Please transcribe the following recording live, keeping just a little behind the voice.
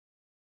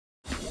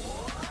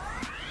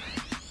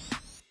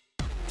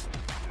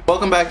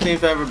Welcome back, Team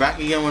Forever, back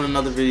again with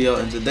another video,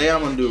 and today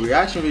I'm going to do a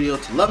reaction video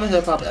to Love and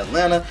Hip Hop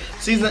Atlanta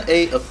Season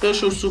 8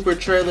 official super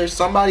trailer.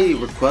 Somebody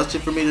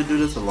requested for me to do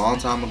this a long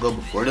time ago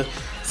before the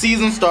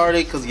season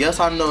started, because yes,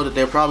 I know that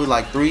they're probably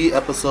like 3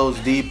 episodes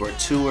deep or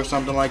 2 or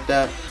something like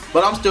that,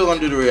 but I'm still going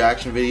to do the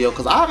reaction video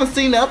because I haven't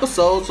seen the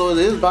episode, so it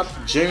is about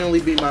to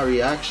genuinely be my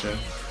reaction.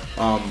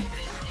 Let me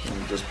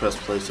just press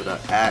play so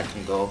that ad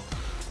can go.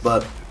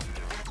 But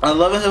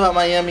Love and Hip Hop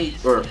Miami,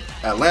 or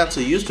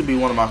Atlanta, used to be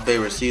one of my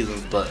favorite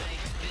seasons, but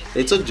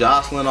they took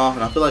Jocelyn off,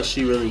 and I feel like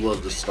she really was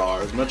the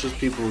star. As much as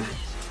people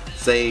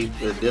say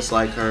or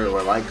dislike her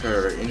or like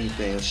her or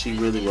anything, she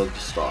really was the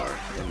star,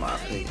 in my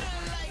opinion.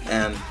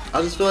 And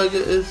I just feel like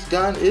it's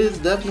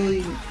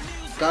definitely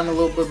gotten a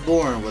little bit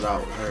boring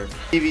without her.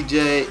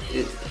 TVJ,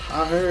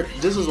 I heard,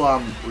 this is why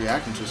I'm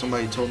reacting to it.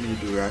 Somebody told me to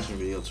do a reaction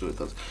video to it,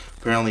 because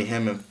apparently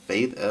him and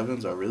Faith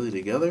Evans are really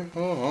together.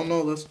 Oh, I don't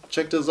know, let's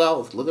check this out,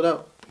 let's look it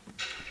up.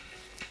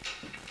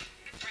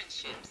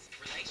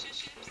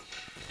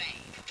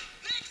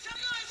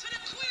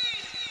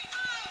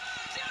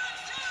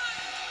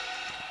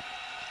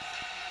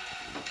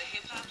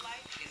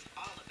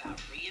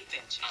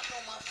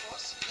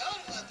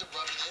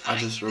 I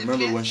just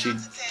remember when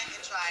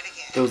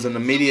it was in the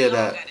media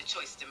that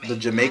the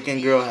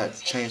Jamaican girl had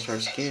changed her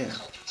skin.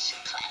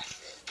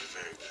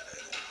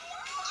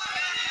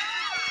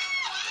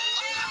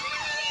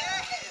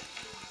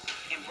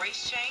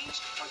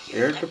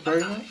 Erica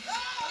pregnant?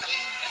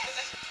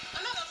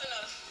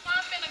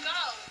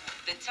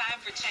 The time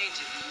for change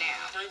is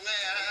now. I'm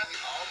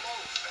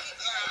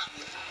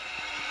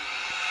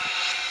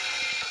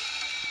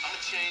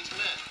a changed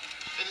man.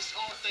 And it's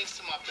all thanks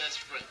to my best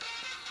friend.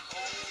 Oh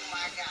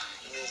my God.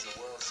 He means the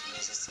world to me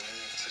just to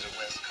move to the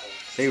West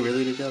Coast. They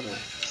really together.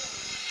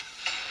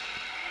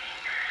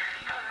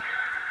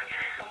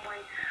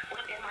 Someone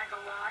went in my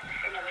garage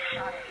and they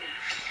shot at me.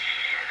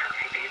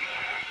 Okay, baby.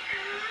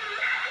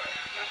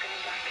 Not gonna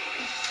die,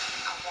 baby.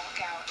 I walk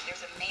out,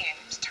 there's a man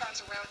who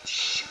turns around and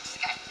shoots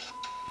at me.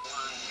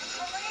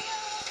 For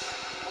real?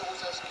 What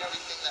was that scary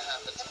thing that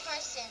happened? The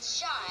person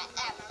shot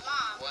at my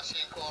mom. Why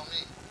she didn't call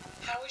me?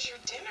 How was your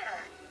dinner?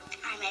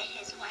 I met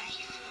his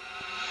wife.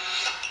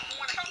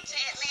 Come to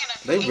Atlanta.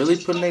 They really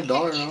putting their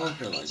daughter on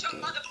here like Your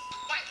mother that.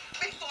 wife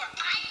before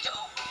I do.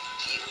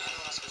 You know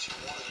that's what you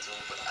want to do,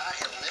 but I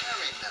am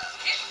married now.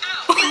 Get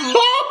out. I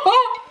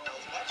was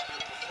watching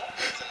your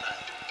performance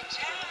tonight.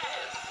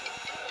 Yes.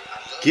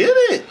 Get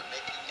it!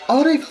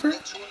 Oh, they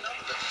friends. You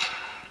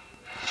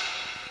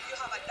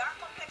have a dark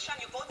complexion,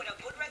 you go with a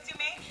good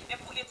resume, they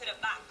put you to the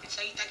back.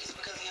 So you think it's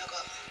because of your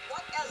girl?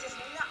 What else is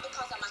not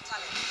because of my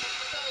talent?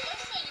 So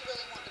let's say you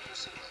really want to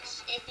pursue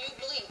this. If you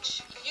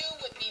bleach, you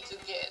would need to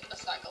get a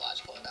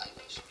psychological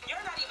evaluation.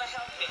 You're not even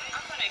helping.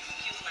 I'm gonna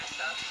excuse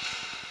myself.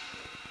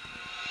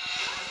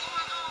 What's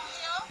going on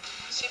here?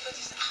 She put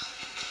this out.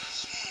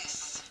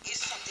 Yes,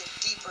 it's something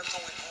deeper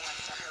going on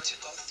for her to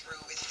go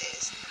through with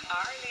this.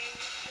 Arlie,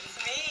 it's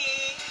me.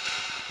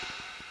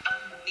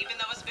 Even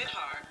though it's been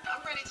hard,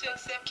 I'm ready to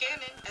accept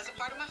Cannon as a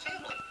part of my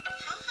family.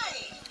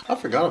 Hi. I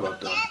forgot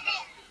about that.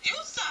 You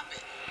stop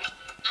it.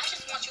 I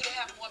just want you to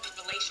have more of a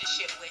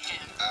relationship with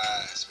him.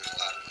 I spent a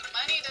lot of money.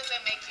 Money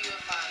doesn't make you a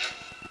father.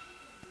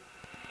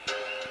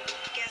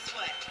 Guess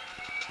what?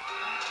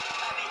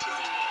 My bitch is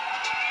in me.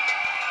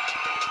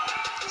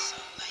 So,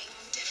 like,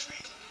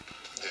 different.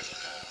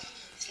 Different now.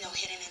 There's no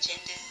hidden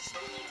agendas.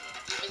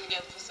 We've been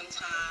together for some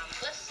time.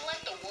 Let's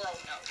let the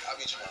world know. I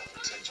be trying to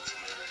protect you from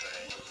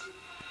everything.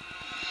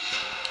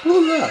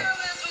 Who's that?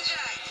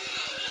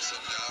 What's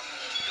up, y'all?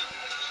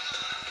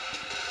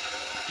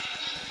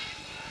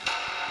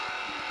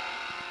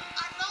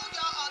 I know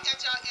y'all all got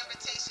y'all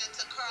invitation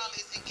to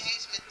Carly's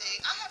engagement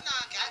thing. I have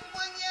not gotten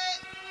one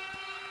yet.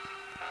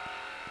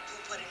 Who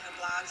put in her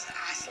blogs that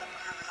I slept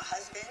with her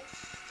husband?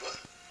 What?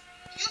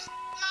 You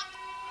my...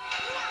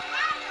 You are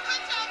not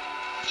going to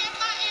get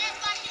my ass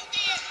like you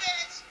did,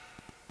 bitch.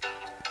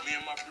 Me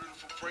and my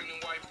beautiful pregnant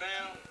wife,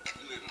 Bam,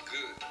 we living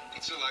good.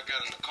 Until I got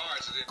in the car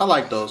today. I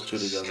like those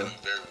two together.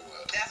 Very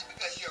well. That's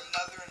because your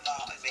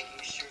mother-in-law is making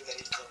sure that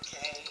it's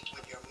okay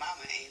when your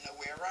mama ain't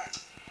nowhere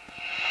around.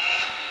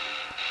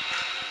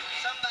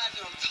 Somebody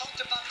done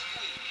talked about the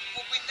queen.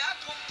 What we not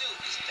gonna do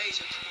is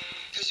stage a queen,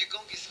 because you're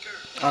gonna get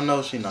scared. I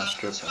know she not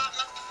stripping.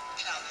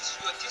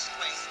 Palace, you're a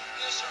disgrace.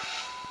 Here's your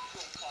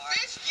room card.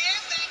 Bitch, give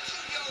that to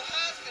your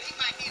husband. He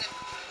might need a...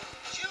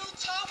 You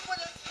talk with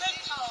a slick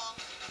tongue.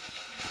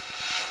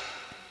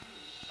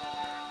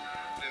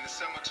 In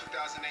December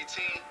 2018,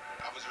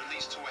 I was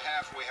released to a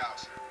halfway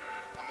house.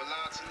 I'm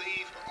allowed to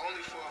leave, but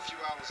only for a few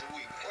hours a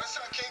week. What's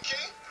up, KK?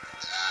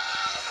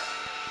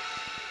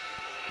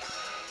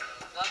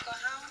 Welcome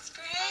home,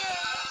 Scrap.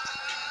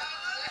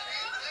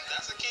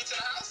 That's the key to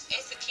the house?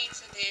 It's the key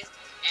to this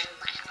and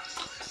my house.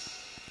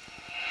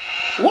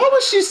 Why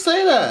would she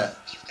say that?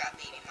 You've got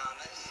baby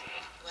mamas.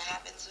 What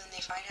happens when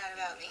they find out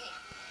about me?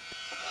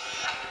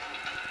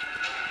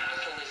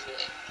 Who is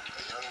it?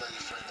 A young lady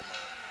friend of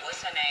mine.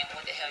 What's her name?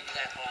 What the hell you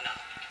got going on?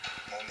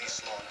 Monique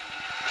Slaughter.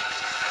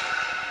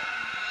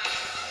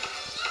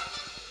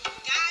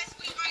 Guys,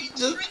 we are in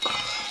trivia.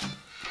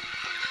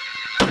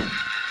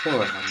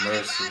 Lord have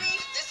mercy.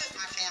 This is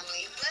my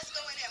family. Let's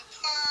go in and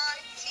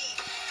party.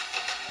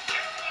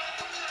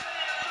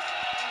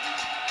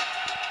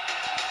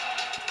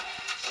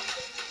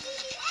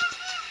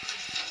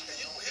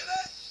 You don't hear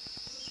that?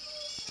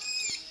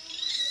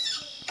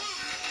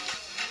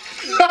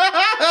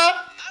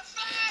 I'm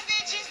fine,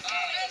 bitches.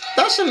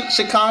 That's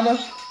Shekinah.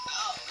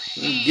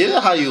 Get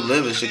it how you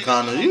live it,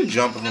 Shekinah. You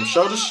jumping from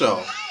show to show.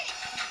 We're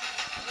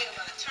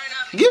gonna turn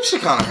up. Give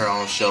Shekinah her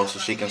own show so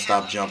she can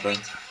stop jumping.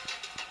 What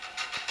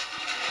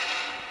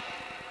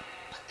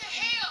the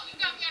hell? You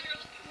got me out here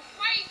looking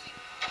crazy.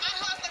 My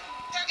husband,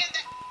 they're in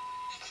the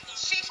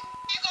sheep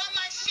on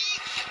my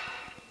sheets.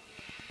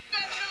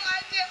 That's no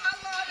idea how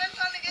long they're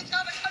trying to get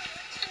y'all to come to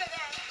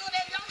Trinidad so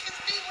that y'all can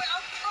see where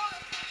I'm from.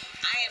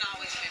 I ain't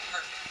always been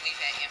perfect.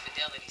 We've had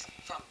infidelities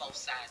from both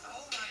sides.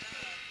 Oh my God.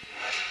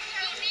 You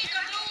need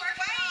to do it.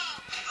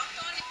 I'm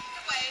throwing it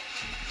away.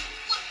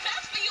 What's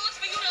best for you is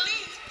for you to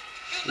leave.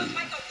 You look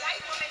like a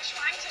white woman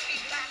trying to be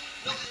black.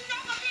 You can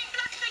never be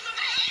black till you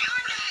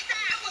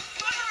understand. I was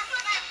born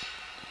black.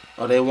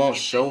 Oh, they won't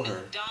show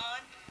her. Dawn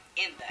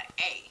in the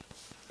A.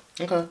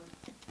 Okay.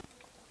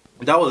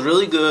 That was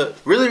really good.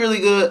 Really, really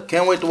good.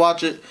 Can't wait to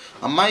watch it.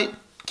 I might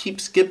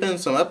keep skipping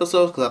some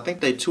episodes because I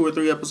think they 2 or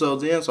 3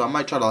 episodes in. So I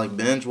might try to like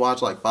binge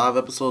watch like 5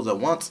 episodes at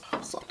once.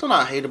 Something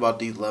I hate about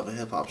these Love and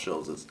Hip Hop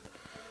shows is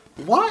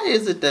why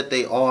is it that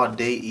they all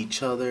date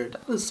each other?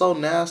 That is so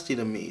nasty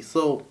to me.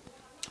 So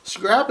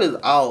Scrap is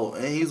out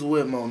and he's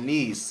with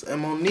Moniece.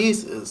 And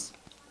Moniece is,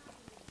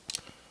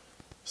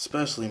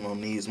 especially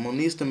Moniece.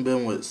 Moniece done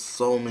been with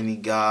so many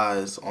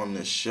guys on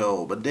this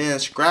show. But then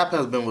Scrap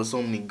has been with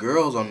so many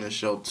girls on this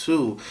show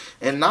too.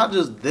 And not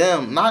just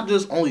them, not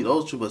just only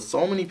those two, but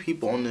so many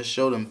people on this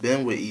show done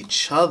been with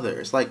each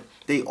other. It's like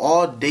they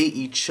all date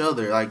each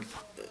other. Like,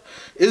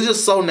 it's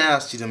just so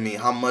nasty to me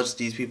how much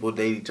these people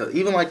date each other.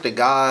 Even like the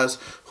guys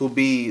who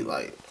be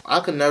like, I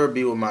could never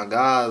be with my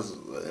guys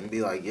and be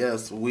like,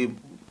 yes,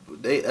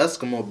 they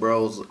Eskimo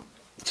bros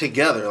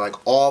together. Like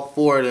all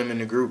 4 of them in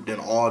the group then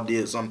all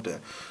did something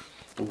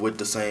with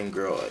the same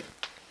girl. Like,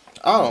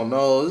 I don't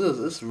know.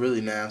 It's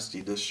really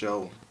nasty, this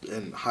show,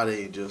 and how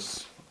they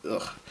just,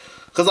 ugh.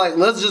 Cause like,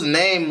 let's just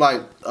name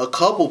like a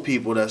couple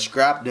people that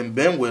Scrapped and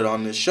been with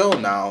on this show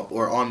now,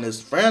 or on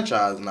this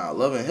franchise now,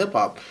 Love and Hip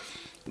Hop.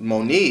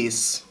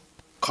 Moniece,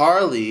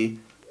 Carly,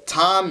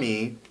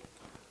 Tommy,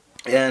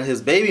 and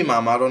his baby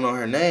mama, I don't know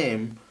her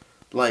name,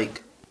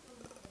 like,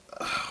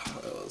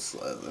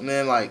 and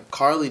then like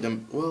Carly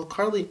done been with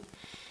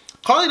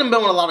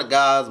a lot of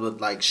guys, but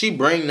like she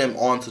bring them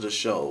onto the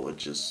show,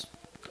 which is,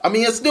 I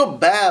mean, it's still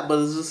bad, but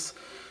it's just,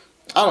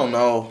 I don't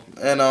know.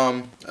 And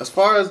as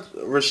far as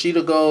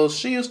Rashida goes,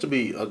 she used to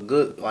be a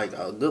good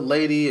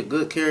lady, a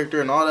good character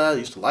and all that. I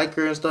used to like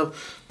her and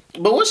stuff,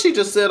 but what she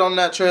just said on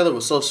that trailer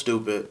was so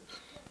stupid.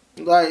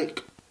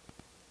 Like,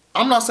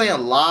 I'm not saying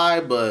lie,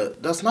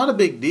 but that's not a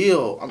big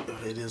deal.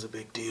 It is a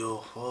big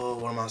deal. Oh,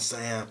 what am I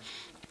saying?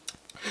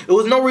 It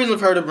was no reason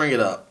for her to bring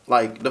it up.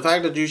 Like, the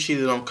fact that you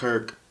cheated on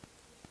Kirk,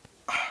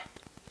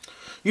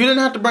 you didn't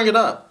have to bring it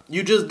up.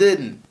 You just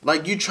didn't.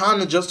 Like, you trying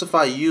to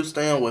justify you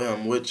staying with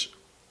him, which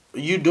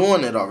you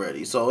doing it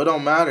already. So, it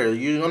don't matter.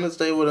 You're going to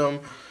stay with him.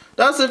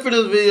 That's it for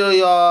this video,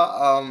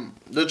 y'all.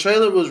 The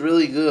trailer was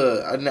really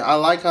good. I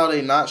like how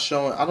they not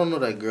showing, I don't know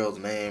that girl's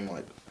name,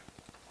 like,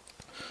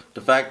 the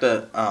fact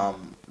that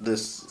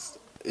this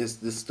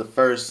is the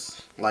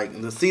first,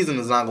 like, the season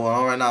is not going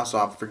on right now, so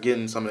I'm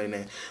forgetting some of their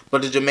names.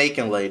 But the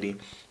Jamaican lady,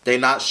 they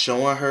not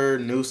showing her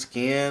new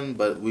skin,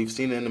 but we've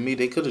seen it in the media.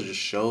 They could have just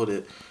showed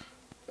it.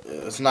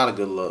 It's not a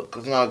good look.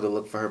 It's not a good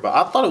look for her. But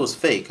I thought it was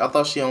fake. I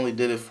thought she only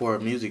did it for a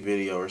music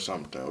video or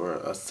something, or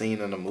a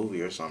scene in a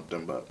movie or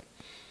something. But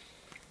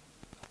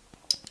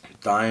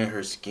dyeing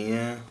her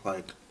skin,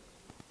 like,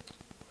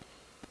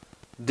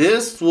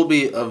 this will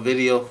be a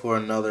video for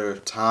another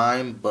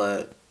time,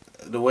 but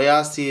the way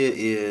I see it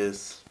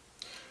is,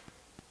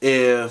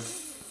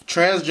 if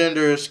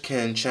transgenders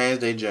can change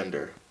their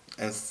gender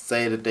and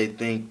say that they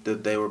think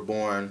that they were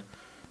born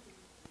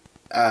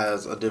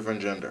as a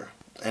different gender,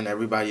 and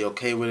everybody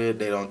okay with it,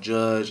 they don't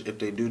judge. If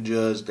they do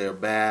judge, they're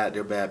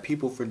bad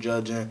people for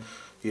judging,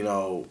 you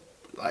know,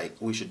 like,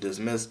 we should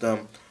dismiss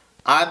them.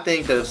 I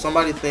think that if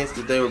somebody thinks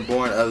that they were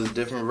born as a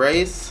different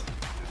race,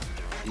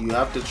 you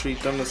have to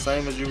treat them the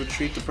same as you would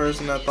treat the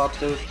person that thought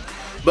they was.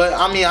 But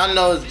I mean, I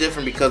know it's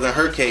different because in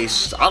her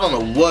case, I don't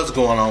know what's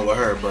going on with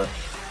her, but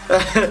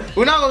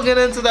we're not gonna get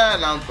into that,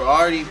 and I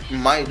already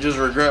might just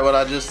regret what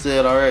I just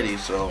said already.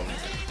 So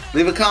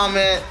leave a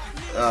comment,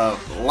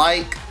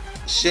 like,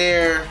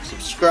 share,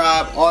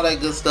 subscribe, all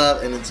that good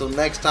stuff, and until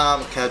next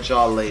time, catch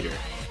y'all later.